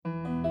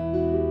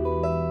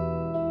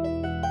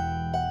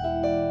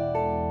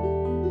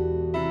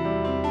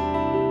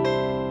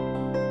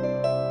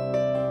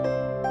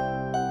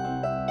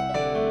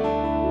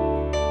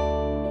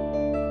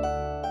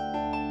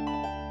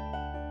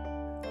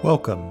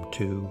Welcome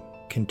to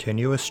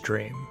Continuous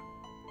Stream.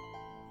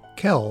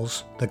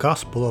 Kells, The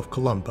Gospel of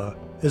Columba,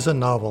 is a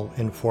novel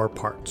in 4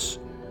 parts.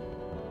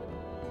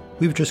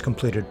 We've just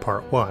completed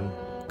Part 1,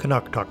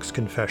 Canucktoc's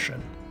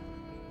Confession.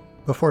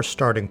 Before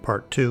starting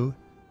Part 2,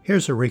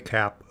 here's a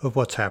recap of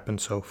what's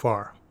happened so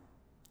far.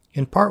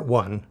 In Part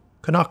 1,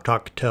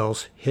 Canoctoc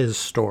tells his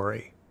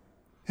story.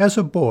 As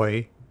a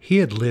boy, he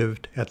had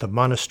lived at the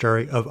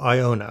monastery of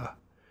Iona,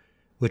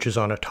 which is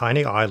on a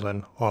tiny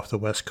island off the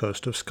west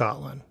coast of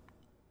Scotland.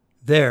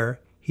 There,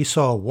 he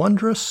saw a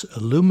wondrous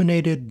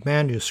illuminated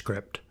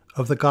manuscript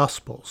of the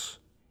Gospels,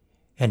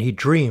 and he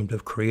dreamed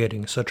of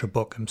creating such a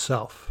book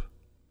himself.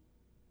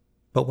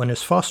 But when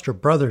his foster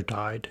brother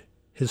died,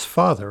 his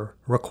father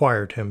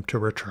required him to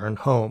return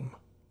home.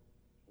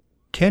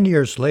 10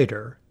 years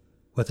later,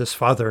 with his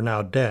father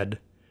now dead,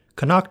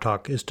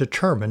 Canoctoc is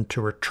determined to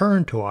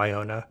return to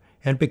Iona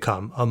and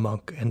become a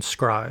monk and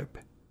scribe.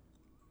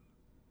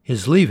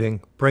 His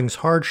leaving brings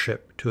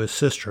hardship to his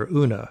sister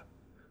Una,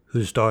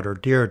 whose daughter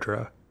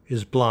Deirdre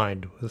is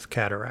blind with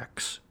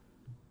cataracts.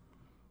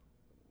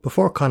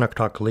 Before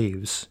Canoctoc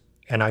leaves,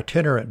 an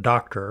itinerant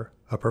doctor,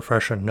 a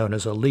profession known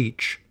as a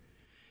leech,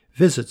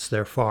 visits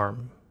their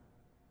farm.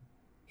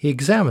 He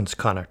examines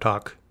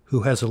Canoctoc,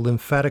 who has a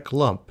lymphatic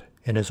lump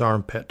in his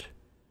armpit.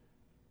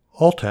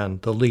 Ultan,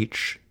 the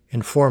leech,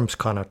 informs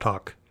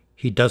Canoctoc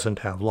he doesn't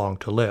have long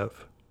to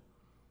live.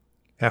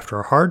 After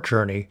a hard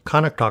journey,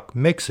 Canoctoc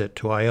makes it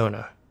to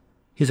Iona.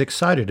 He's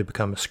excited to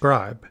become a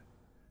scribe,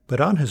 but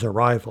on his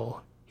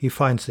arrival, he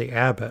finds the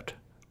abbot,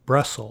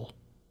 Bressel,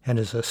 and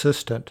his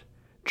assistant,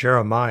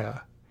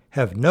 Jeremiah,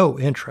 have no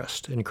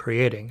interest in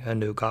creating a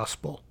new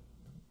gospel.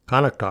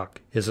 Canoctoc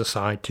is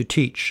assigned to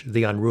teach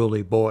the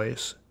unruly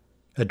boys,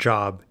 a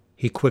job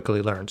he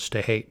quickly learns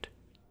to hate.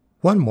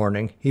 One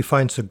morning, he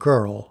finds a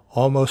girl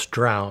almost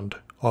drowned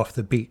off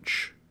the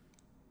beach.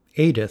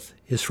 Edith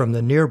is from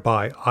the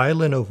nearby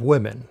Island of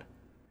Women,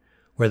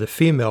 where the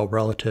female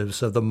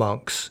relatives of the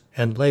monks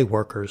and lay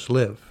workers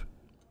live.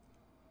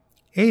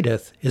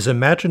 Edith is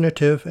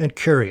imaginative and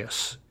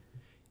curious,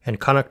 and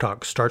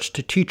Canoctoc starts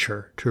to teach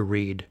her to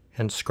read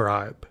and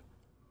scribe.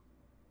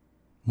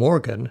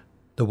 Morgan,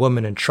 the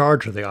woman in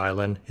charge of the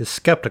island, is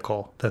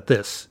skeptical that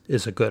this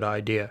is a good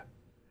idea.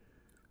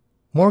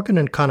 Morgan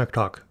and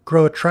Canoctoc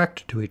grow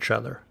attracted to each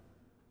other,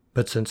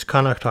 but since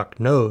Canoctoc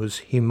knows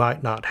he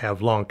might not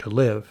have long to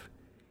live,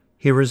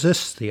 he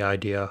resists the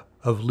idea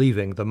of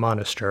leaving the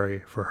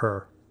monastery for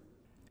her.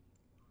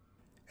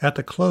 At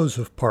the close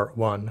of Part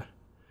 1,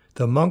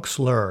 the monks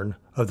learn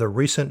of the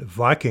recent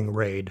Viking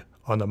raid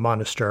on the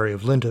monastery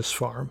of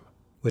Lindisfarne,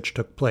 which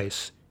took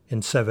place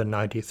in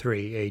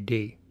 793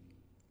 A.D.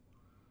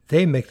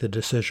 They make the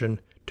decision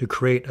to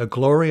create a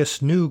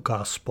glorious new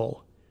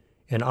gospel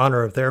in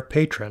honor of their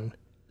patron,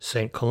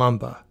 St.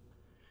 Columba,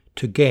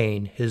 to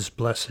gain his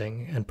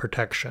blessing and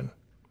protection.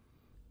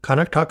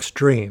 Canoctoc's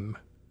dream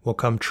will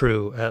come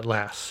true at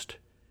last,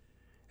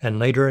 and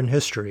later in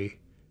history,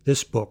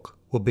 this book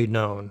will be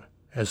known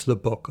as the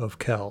Book of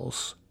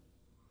Kells.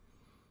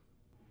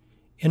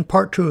 In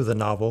Part 2 of the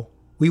novel,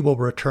 we will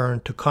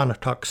return to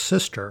Canoctoc's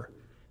sister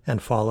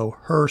and follow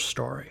her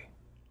story.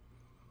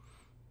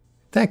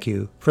 Thank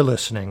you for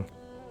listening.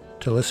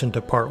 To listen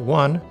to Part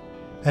 1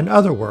 and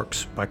other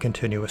works by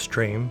Continuous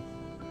Stream,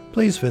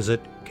 please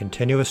visit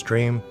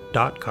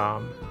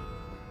continuousstream.com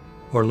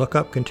or look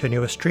up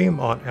Continuous Stream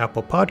on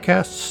Apple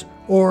Podcasts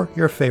or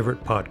your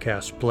favorite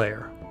podcast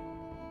player.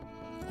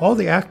 All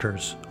the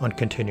actors on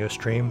Continuous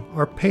Stream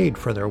are paid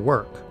for their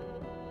work.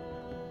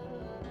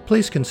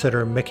 Please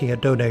consider making a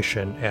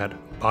donation at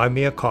Buy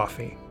Me a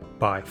Coffee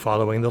by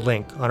following the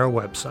link on our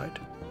website.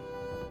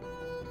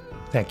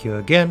 Thank you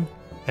again,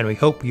 and we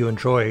hope you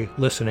enjoy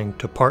listening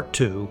to Part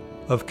 2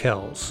 of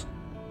Kells,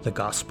 The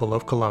Gospel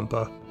of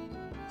Columba,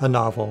 a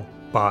novel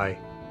by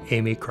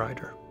Amy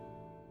Crider.